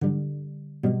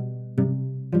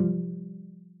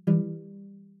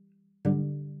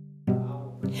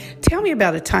Tell me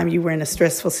about a time you were in a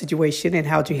stressful situation and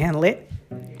how'd you handle it?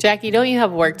 Jackie, don't you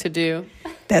have work to do?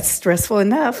 That's stressful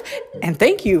enough. And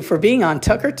thank you for being on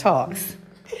Tucker Talks.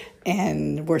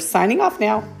 And we're signing off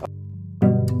now.